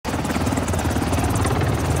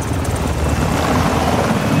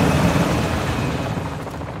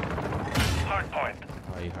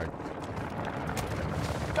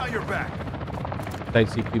Inside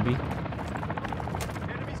CQB.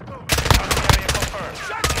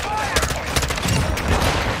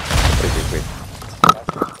 Wait.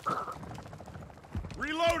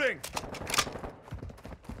 Reloading.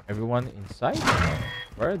 Everyone inside?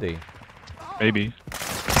 Where are they? Maybe.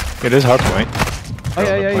 It is hard point.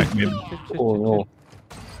 Ay. Point, maybe. Shit. Oh no.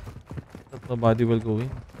 But nobody will go in.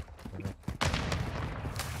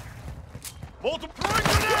 Multiplying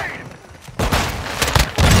grenade.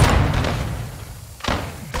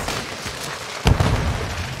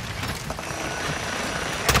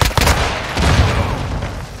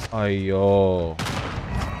 Ayo.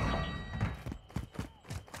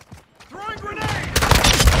 Throwing grenade.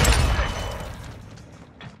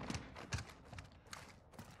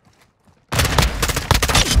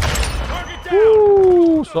 Target down.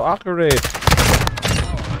 Woo! So accurate.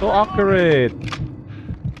 So accurate.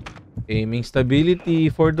 Aiming stability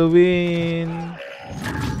for the win.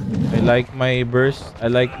 I like my burst. I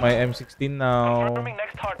like my M16 now. Confirming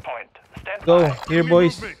next hard point. Stand Go. by. Here, Enemy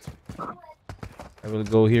boys. movement. I will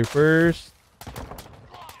go here first.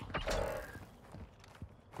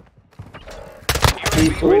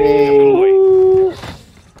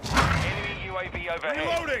 Enemy UAV overhead.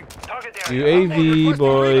 Reloading. Target area. UAV, Requesting recon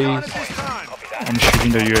boys. at this time. Copy that. I'm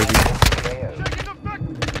shooting the UAV. Taking effect.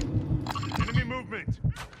 Enemy movement.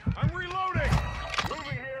 I'm reloading.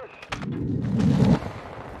 Moving here.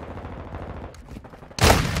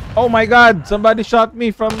 Oh my god, somebody shot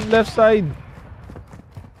me from left side.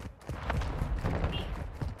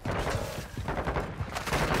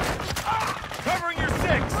 Covering your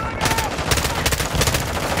six.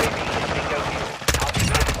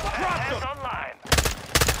 Hands online.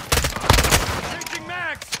 Changing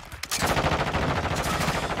max.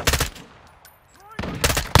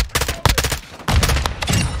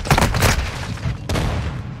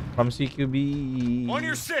 From CQB. On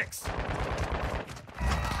your six. Frag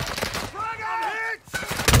out hits.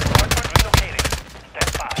 Hardpoint relocating.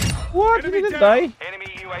 Stand by. What? He Enemy didn't down. die? Enemy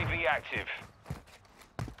UAV active.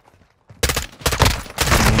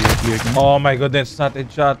 UAV again. Oh my goodness, not a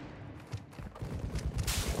shot.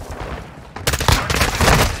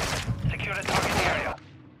 Secure the target area.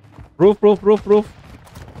 Roof.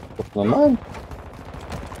 Naman.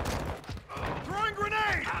 Throwing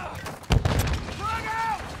grenade. Frag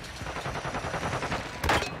out.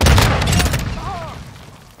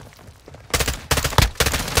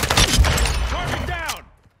 Target down.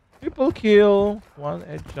 Triple kill. One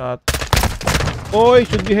headshot. Oh, he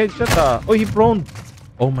should be headshot ah. Oh, he prone.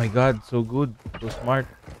 Oh my god, so good. So smart.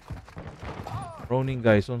 Proning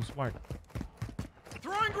guy, so smart.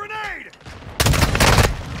 Throwing grenade.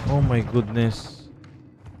 Oh my goodness.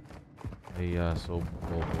 So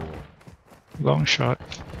bobo. Long shot.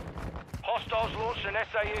 Hostiles launched an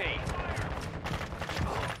SAE.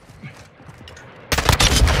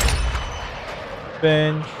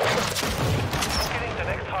 Bench. Getting to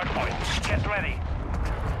next hard point. Get ready.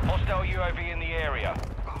 Hostile UAV in the area.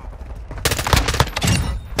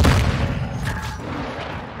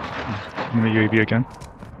 In the UAV again.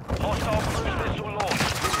 Hostile cruise missile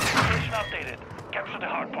launched. Location updated. Capture the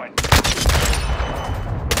hard point.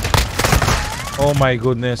 Oh my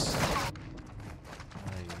goodness.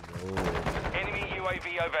 Enemy UAV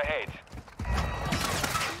overhead.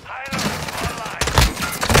 High alert online.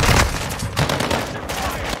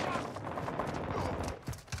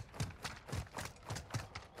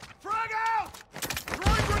 Frag out.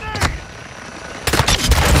 Throwing grenade.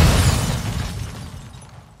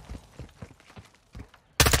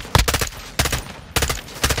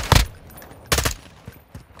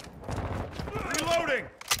 Reloading.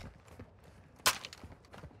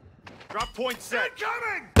 Drop point set.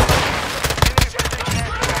 Incoming.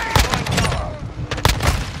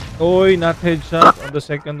 Oy, not headshot on the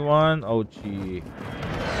second one. Ouchie.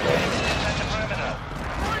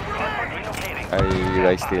 Are you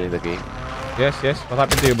guys still in the game? Yes. What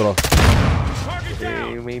happened to you, bro? Target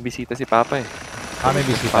down. Eh, may bisita si Papa eh. May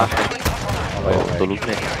bisita. Oh, tulog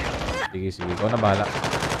na eh. Sige. Ikaw na bahala.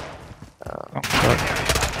 Long shot.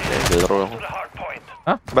 Laro ako.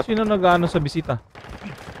 Ha? Ba't- Sino nag-ano sa bisita?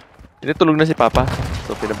 Hindi, tulog na si Papa.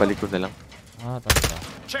 So, pinabalik ko na lang. Talaga.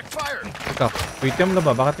 Check fire. Ikaw, waitem na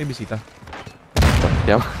ba? Bakit may bisita?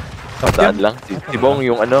 Yan. Padaan lang. Si Bong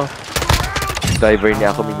yung ano, driver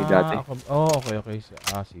niya ako mimi dati. Okay.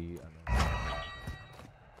 Si ano.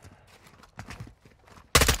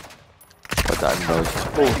 Padaan daw siya.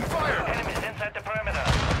 Oh, Enemies inside the perimeter.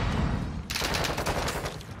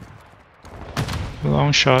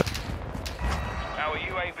 Long shot. Our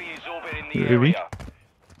UAV is orbiting the UAV? area.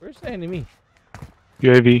 Where's the enemy?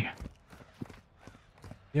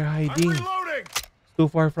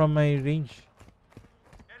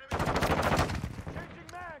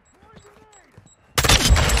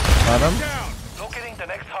 Bottom. Down. Locating the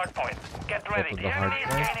next hard point. Get ready. to The the hard enemy is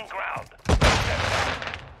point. gaining ground.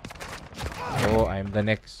 Oh, I'm the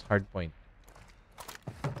next hard point.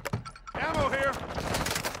 Ammo here.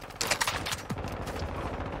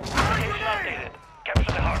 Location updated.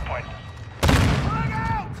 Capture the hard point. Frag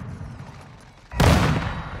out.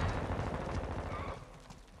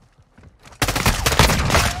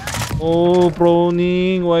 Oh,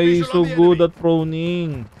 proning. Why is so good at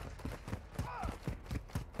proning?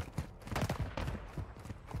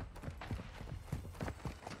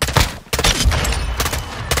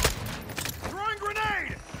 Throwing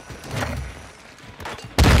grenade.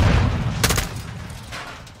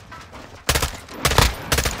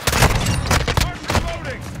 I'm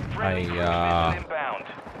reloading. Friendly cruise missile inbound.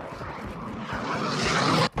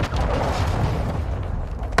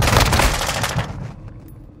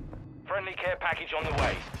 Friendly care package on the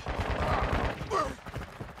way.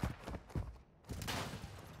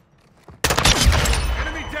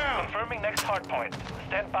 Enemy down. Confirming next hard point.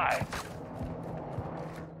 Stand by.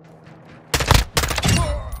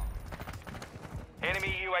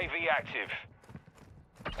 Enemy UAV active.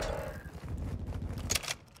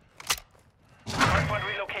 Hardpoint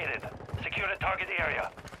relocated. Secure the target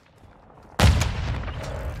area.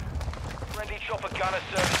 Friendly chopper gunner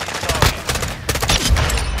services target.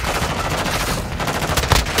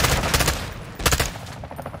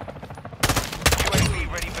 UAV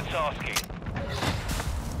ready for tasking.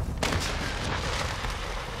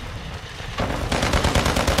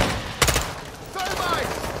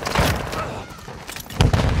 Thermite.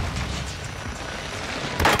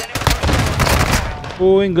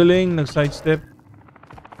 Oh, ang galing. Nag-sidestep.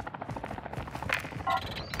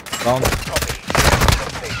 Ground. Copy.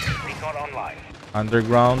 Recon online.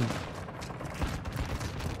 Underground.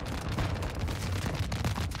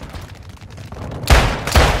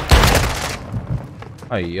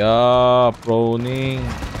 Hiya, proning.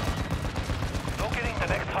 Locating the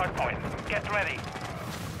next hardpoint. Get ready.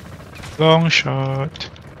 Long shot.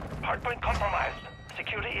 Hardpoint compromised.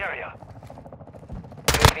 Secure the area.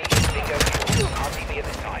 RTB at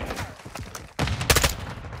this time.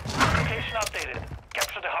 Location updated.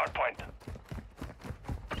 Capture the hardpoint.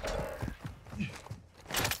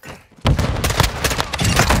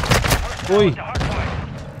 Uy. The hardpoint.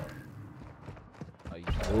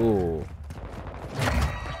 Ayo.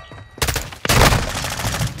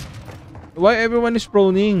 Why everyone is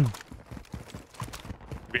proning?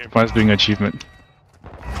 Everyone's doing achievement.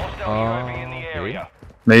 Hostile UAV in the okay. area.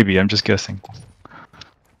 Maybe, I'm just guessing.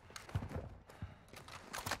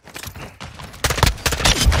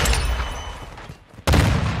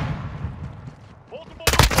 Multiple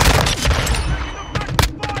movements. Taking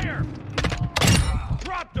effective fire.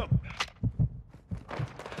 Dropped him.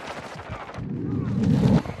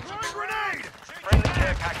 Throwing grenade. Friendly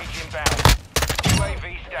care package inbound. UAV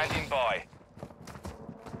standing by.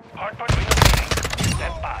 Hardpoint relocating.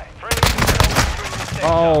 Stand by. Friendly control entering the sector.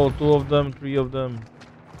 Oh, two of them, three of them.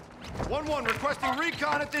 1-1 requesting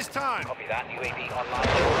recon at this time. Copy that. UAV online.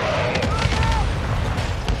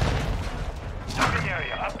 Target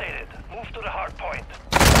area updated. Move to the hard point.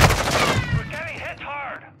 We're getting hit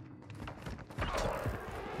hard.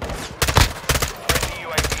 Friendly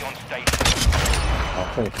UAV on station.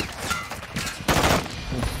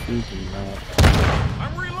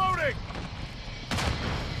 I'm reloading.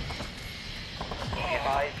 Be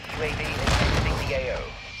advised, UAV is exiting the AO.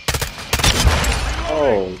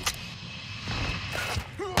 Oh.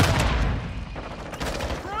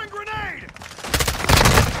 Throwing grenade.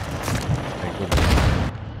 My goodness.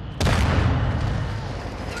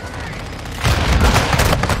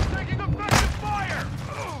 Taking effective fire.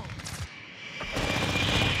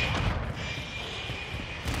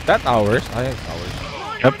 That ours? I have ours.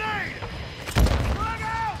 Throwing Yep. grenade. Frag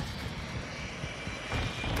out.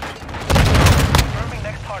 Confirming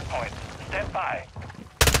next hard point. Stand by.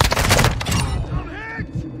 I'm hit.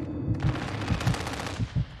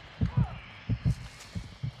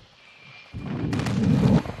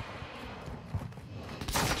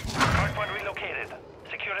 Hardpoint relocated.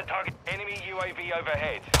 Secure the target. Enemy UAV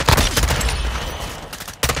overhead.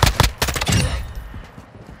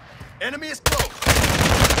 Enemy is close.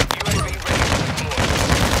 UAV ready to deploy.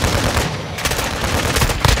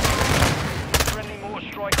 Friendly more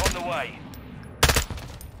strike on the way.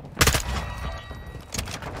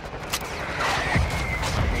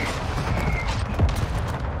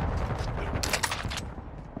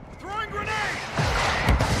 Throwing grenade.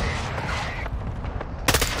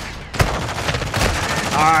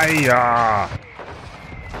 Hiya!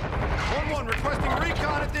 1-1 requesting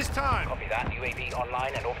recon at this time. Copy that. UAV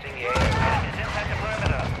online and orbiting the area. Is inside the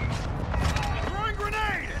perimeter. Throwing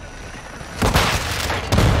grenade.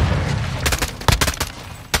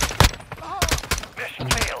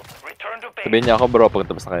 Sabihin niya ako bro pag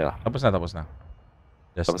tapos na kayo. Tapos na, tapos na.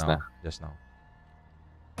 Just Tapos now. na. Just now.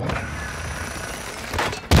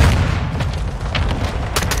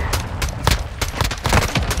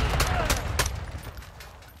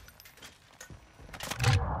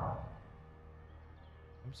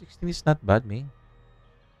 M16 is not bad, man.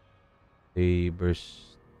 The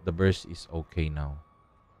burst is okay now.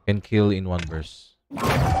 Can kill in one burst.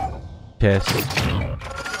 Chest.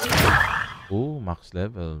 Oh, max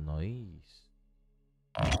level. Nice.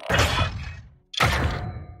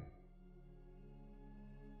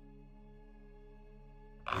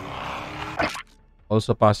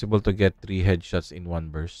 Also possible to get 3 headshots in one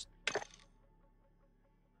burst.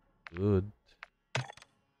 Good.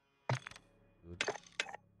 Good.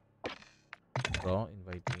 Bro,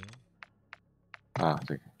 inviting.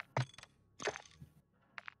 Sige.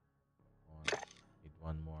 Need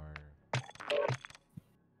one more.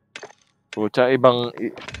 Pucha,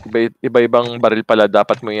 iba-ibang baril pala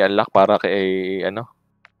dapat mo i-unlock para kay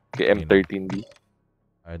kay M13D.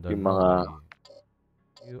 I don't Yung know. mga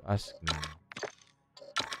You ask me.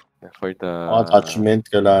 for the Attachment,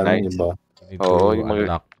 kailangan nice. iba. You need Oo, to yung mga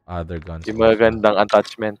unlock other guns. yung also. magandang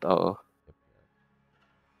attachment, oo. Yep.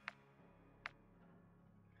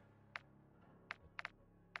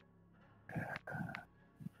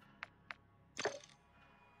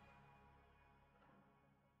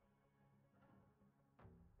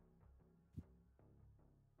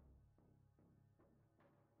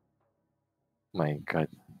 My God.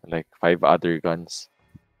 Like 5 other guns.